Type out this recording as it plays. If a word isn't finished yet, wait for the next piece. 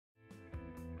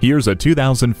Here's a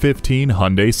 2015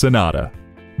 Hyundai Sonata.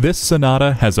 This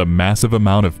Sonata has a massive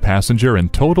amount of passenger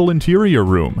and total interior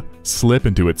room. Slip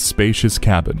into its spacious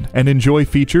cabin and enjoy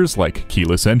features like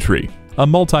keyless entry, a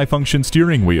multi-function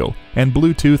steering wheel, and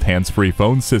Bluetooth hands-free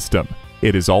phone system.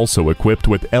 It is also equipped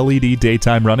with LED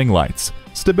daytime running lights,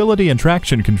 stability and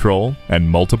traction control, and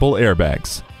multiple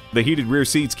airbags. The heated rear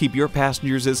seats keep your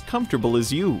passengers as comfortable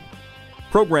as you.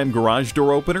 Program garage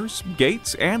door openers,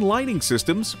 gates, and lighting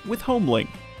systems with HomeLink.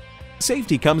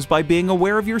 Safety comes by being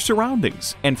aware of your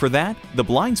surroundings, and for that, the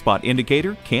blind spot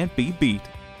indicator can't be beat.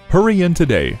 Hurry in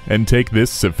today and take this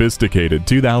sophisticated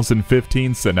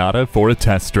 2015 Sonata for a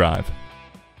test drive.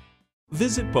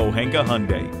 Visit Pohanka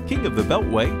Hyundai, King of the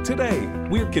Beltway, today.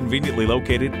 We're conveniently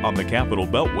located on the Capitol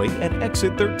Beltway at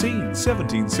Exit 13,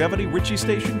 1770 Ritchie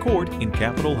Station Court in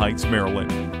Capitol Heights,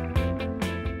 Maryland.